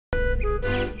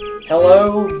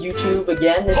Hello, YouTube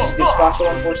again. This is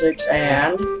Gizpacho146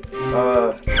 and...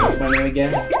 What's my name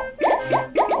again?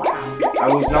 I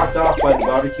was knocked off by the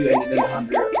barbecue and then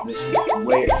under this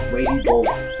weighty bowl.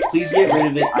 Please get rid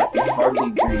of it, I can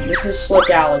hardly breathe. This is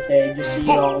Slickality, just so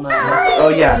you all know. Oh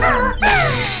yeah, no.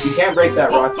 You can't break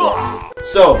that rock wall.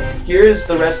 So, here's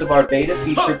the rest of our beta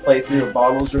feature playthrough of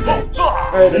Bottle's Revenge.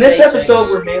 In this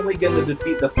episode, we're mainly going to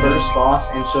defeat the first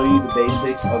boss and show you the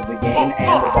basics of the game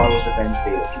and the Bottle's Revenge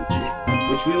beta feature,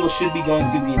 which we should be going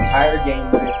through the entire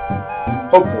game with,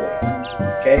 hopefully.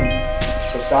 Okay?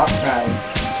 So stop crying.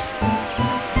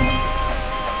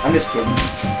 I'm just kidding.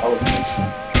 That was me.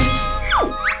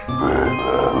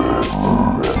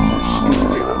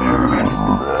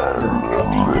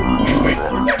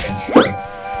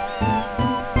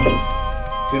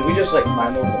 Could we just like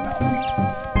climb over the mountain?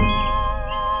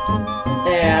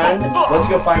 And let's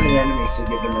go find an enemy to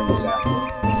give them an example.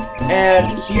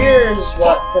 And here's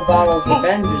what the Bottle's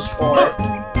Revenge is for.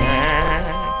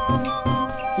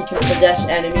 He can possess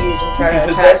enemies and try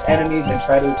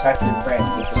to attack your friend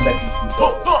with the second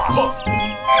controller.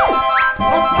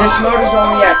 This mode is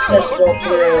only accessible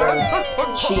through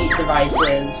cheat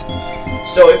devices.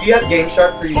 So if you have Game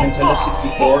Shark for your Nintendo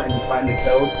 64 and you find the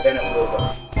code, then it will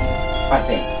work. I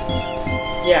think.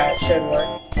 Yeah, it should work.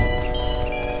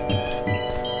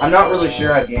 I'm not really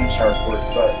sure how Game Shark works,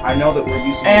 but I know that we're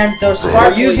using. And those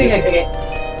we're using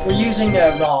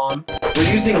a ROM.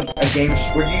 We're using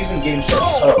Game Shark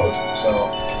code, so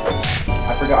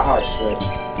I forgot how I switched.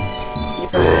 You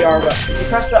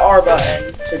press the R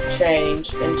button to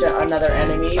change into another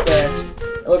enemy, but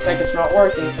it looks like it's not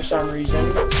working for some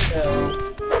reason.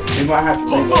 So we might have to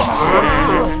reload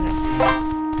myself.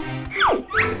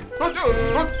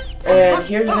 And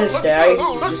here's this guy,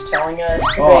 he's just telling us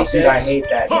the basics. Dude, I hate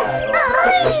that guy. Oh,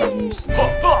 that's such a nuisance.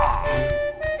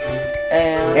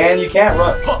 And you can't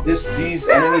run. These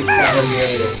enemies can't run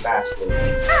nearly as fast as me.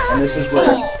 And this is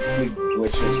where we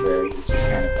glitches where it's just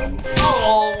kind of funny.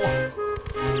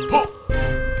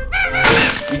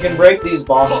 You can break these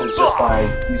boxes just by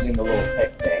using the little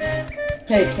pick thing.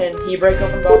 Hey, can he break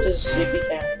open boxes? See if he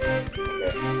can.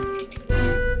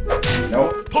 Okay.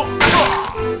 Nope.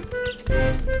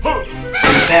 So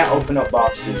you can't open up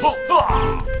boxes,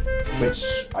 which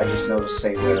I just noticed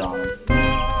say where on them.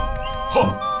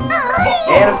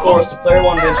 And of course, the player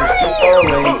one bench is too far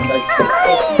away and decides to get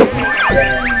pussy.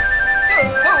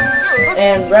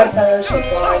 And red feathers are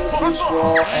flying with each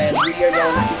wall, and we are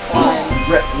going to climb.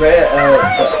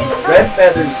 Red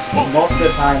feathers, most of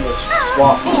the time, which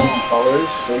swap between colors,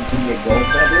 so you can get gold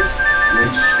feathers,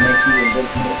 which make you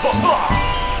invincible.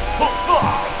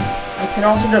 You can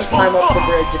also just climb up the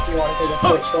bridge if you want to take a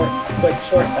quick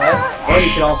shortcut. And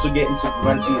you can also get into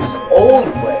Gwenty's old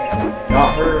lair,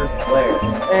 not her lair.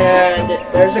 And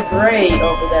there's a grate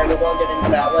over there, but we'll get into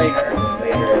that later.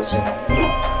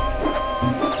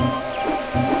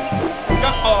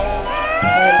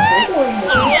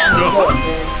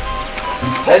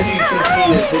 As you can see,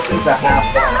 that this is a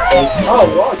half-bound place. Oh,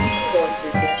 wow. I didn't do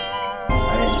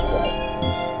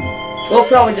that. We'll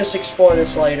probably just explore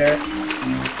this later.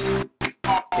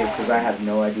 Okay, because I have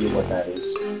no idea what that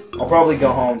is. I'll probably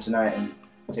go home tonight and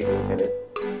take a look at it.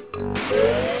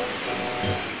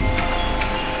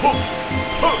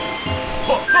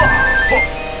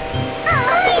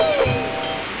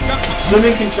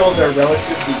 Swimming controls are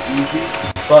relatively easy,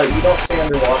 but you don't stay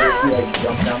underwater if you like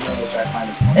jump down there, which I find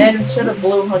is fun. And instead of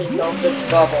blue honeycombs, it's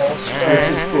bubbles. Which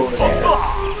is cool as hell.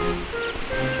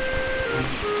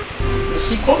 The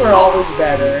sequels are always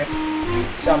better.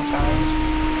 Sometimes.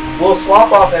 We'll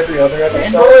swap off every other episode.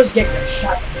 And doors get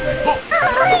shut.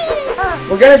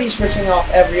 We're gonna be switching off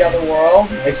every other world.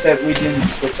 Except we didn't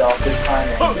switch off this time.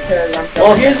 Because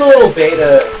well, here's a little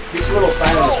beta. Here's a little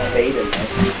sign of its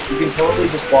beta-ness. You can totally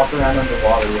just walk around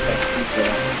underwater with that creature.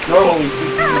 Normally,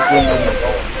 CPUs win when they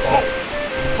go.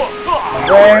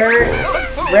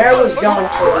 Rare was going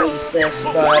towards this,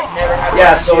 but never had.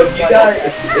 Yeah, so if there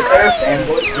are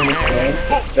fanboys for this game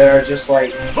that are just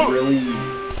like really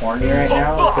horny right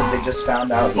now because they just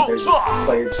found out that there's a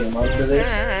player 2 mode for this,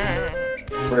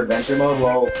 for adventure mode,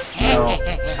 well, you know,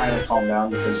 kind of calm down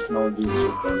because you can only do this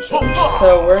with game shows.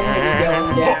 So we're going to be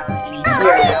going down in here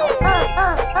now.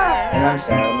 And I'm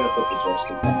sad, I'm going to put the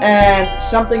joystick down. And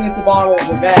something at the Bottle's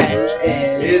Revenge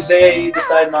is they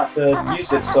decide not to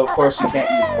use it, so of course you can't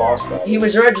use boss battles. He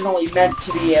was originally meant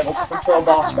to be able to control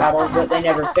boss battles, but they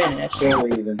never finished. We'll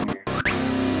leave him here.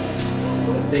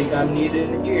 Don't think I'm needed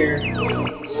in here.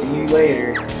 See you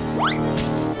later. So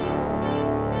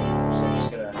I'm just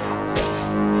gonna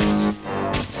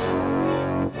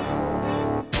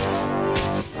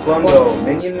Banjo,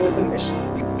 minion with a mission.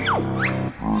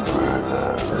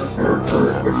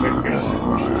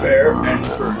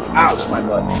 Ouch, my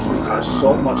butt. You caused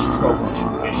so much trouble to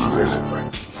Mistress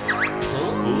Brent.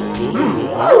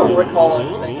 I don't recall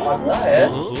anything like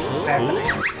that happening.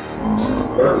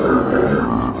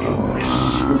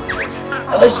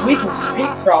 At least we can speak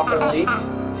properly.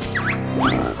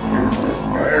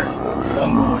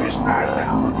 Banjo is mad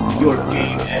now. Your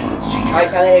game ends. I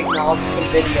kind of acknowledge it's a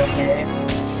video game.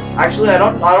 Actually, I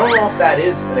don't know if that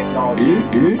is an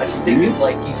acknowledgement. I just think it's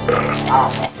like he said,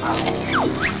 ow.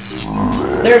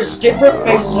 There's different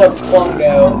phases of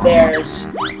Klungo. There's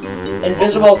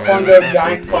Invisible Klungo,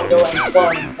 Giant Klungo, and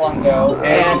Clone Klungo.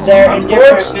 And they're in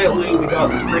different... Unfortunately, we got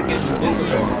freaking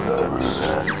Invisible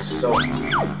Klungo. So...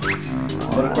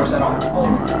 But of course I don't have to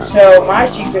play. So my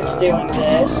secret to doing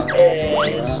this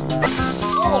is...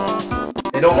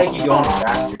 They don't make you go any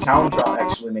faster. Talon Drop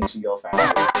actually makes you go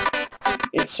faster.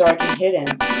 It's so I can hit him.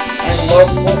 And low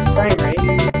frame rate.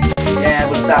 Yeah,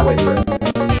 but it's that way for everything.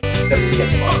 Except if you get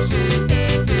close.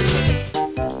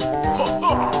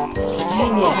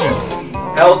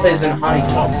 Health isn't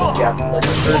honeycombs if you have to play the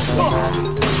first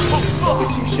one.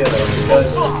 Which you should have, because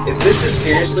if this is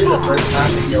seriously the first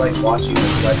time that you're like watching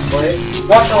this Let's Play,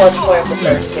 watch the Let's Play of the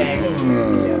first game.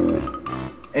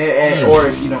 Yeah. Or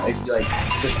if you like,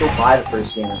 just go buy the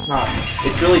first game.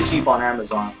 It's really cheap on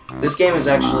Amazon. This game is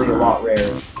actually a lot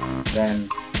rarer than...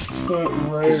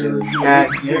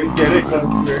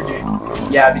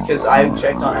 Yeah, because I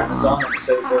checked on Amazon and it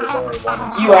said there was only one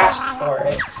in stock. You asked for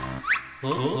it.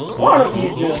 Why don't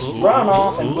you just run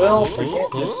off and we'll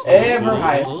forget this ever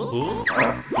happened?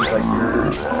 He's like,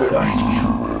 good idea.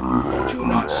 Do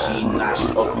not see last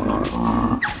of me.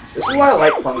 This is why I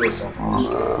like Fungus so much.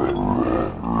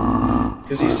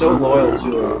 Because he's so loyal to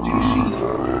a douchey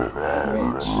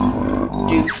witch.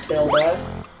 Douche Tilda?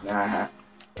 Nah.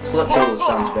 Slut Tilda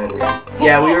sounds better.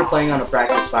 Yeah, we were playing on a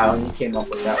practice file and you came up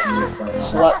with that when we were playing.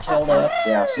 Slut Tilda.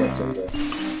 Yeah, Slut Tilda.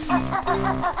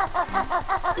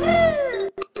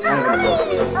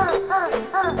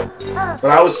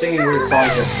 But I was singing weird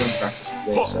songs at swim practice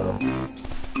today, so...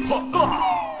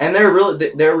 And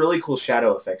they're really cool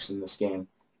shadow effects in this game.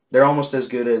 They're almost as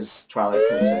good as Twilight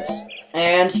Princess.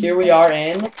 And here we are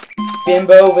in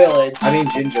Bimbo Village. I mean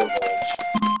Jinjo Village.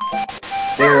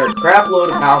 There are a crap load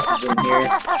of houses in here,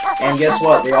 and guess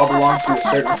what? They all belong to a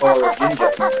certain color of Jinjo.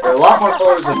 There are a lot more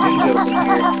colors of Jinjos in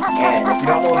here, and if you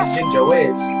don't know what a Jinjo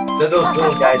is, they're those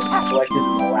little guys you collected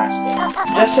in the last game.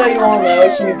 Just so you all know,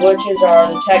 some glitches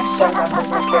are the text sometimes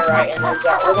doesn't appear right, and there's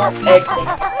that little egg thing.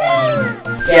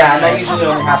 Yeah, and that usually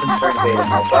only happens during beta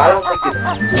mode, but I don't think it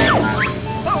happens.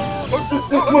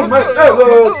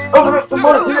 Open up the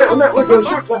market and that window,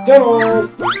 shoot my tunnels!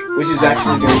 Which is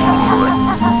actually very cool.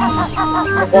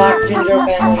 The black Jinjo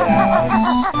family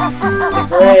house, the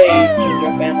gray Jinjo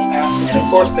family house, and of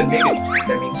course the big, of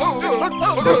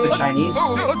course the Chinese.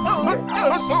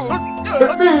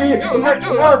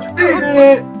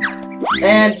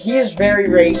 And he is very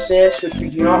racist, which we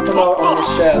do not promote on the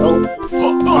show.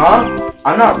 Huh?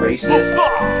 I'm not racist.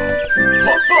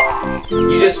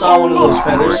 You just saw one of those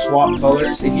feathers swap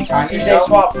colors if you time See, yourself. they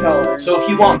swap colors. So if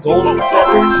you want golden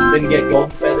feathers, then get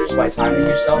golden feathers by timing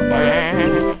yourself.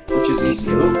 Which is easy.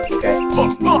 Ooh, okay. I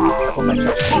put my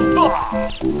chest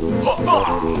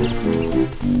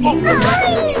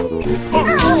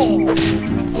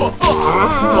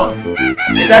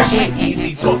It's actually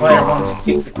easy for player 1 to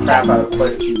kick the crap out of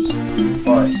player 2's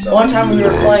butt, so. One time we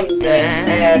were playing this,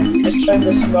 and we just turned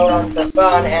this mode on for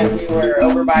fun, and we were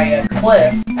over by a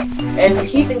cliff, and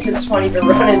he thinks it's funny to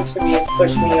run into me and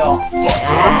push me off.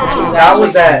 That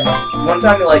was at, one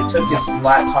time he like took his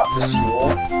laptop to school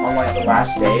on like the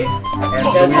last day,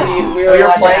 and so we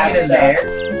were playing it in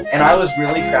there, and I was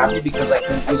really crappy because I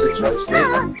couldn't use a joystick,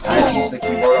 and I had to use the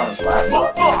keyboard on his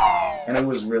laptop, and it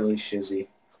was really shizzy.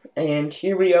 And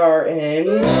here we are in...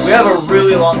 We have a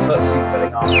really long cutscene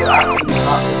cutting off, so after we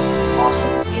got this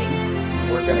awesome game,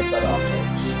 we're gonna cut off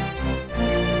folks.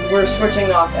 We're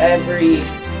switching off every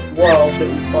world that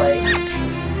we play.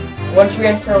 Once we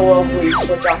enter a world, we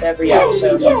switch off every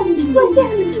episode. Your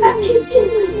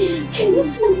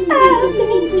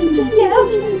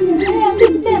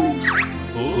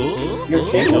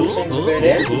kingdom seems a bit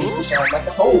empty. You sound like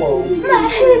a hobo. My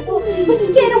hobo was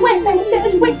scared away by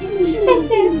those witches and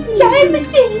their giant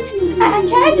machine. I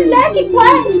kinda like it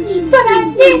quiet, but I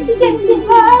need to get the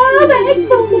whole back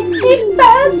so that it's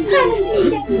about time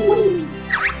next week.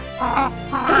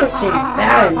 Doesn't seem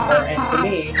that important to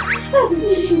me.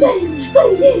 What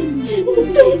is it? It's a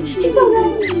big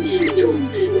hippopotamus. It's one.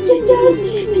 The Jinjos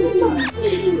and the moss.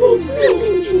 Which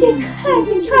means get caught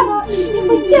in trouble if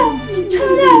we don't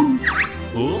turn up.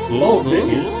 Oh,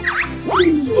 really?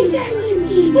 Exactly.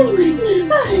 Anyway,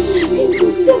 it's so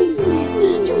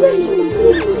satisfying to rescue my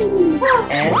baby.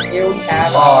 And here we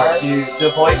have Oh, our... dude, the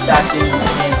voice acting is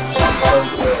so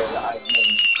good.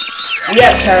 We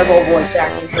have terrible voice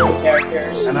acting for the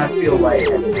characters. And I feel like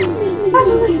By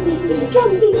the way, if you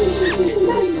can't see,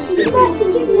 Master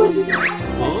Jinjo with me.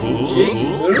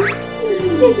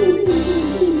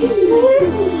 His lair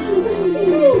was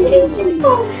secret and ancient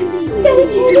order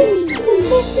dedicated to the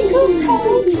mystical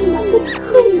powers of the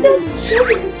Queen of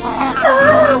Children.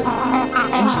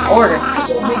 Ancient order.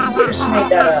 So you just made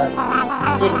that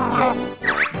didn't you?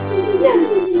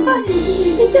 No,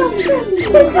 it's all true.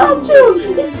 It's all true.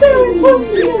 It's very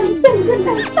important to center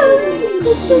that only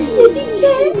the city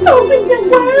can open the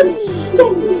world.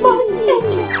 Then we must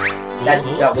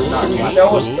enter. that was not me. Show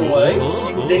us the way.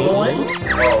 Take the big one.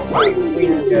 Oh, we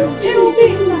don't go. It'll be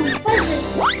nice.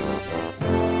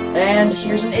 And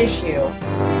here's an issue.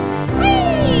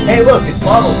 Hey, look, it's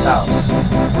Marvel's house.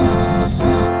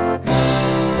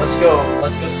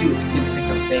 Let's go see what the kids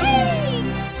think of saying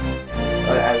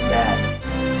as dad.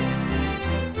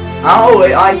 Oh, wait,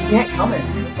 he can't come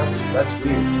in. That's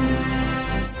weird.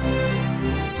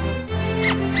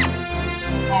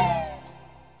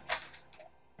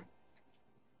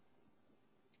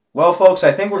 Well, folks,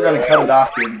 I think we're going to cut it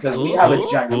off here because we have a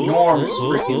ginormous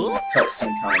freaking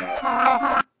cutscene coming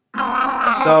up.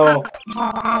 So,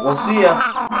 we'll see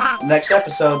ya next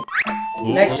episode.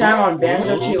 Next time on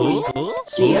Banjo Tooie.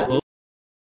 See ya.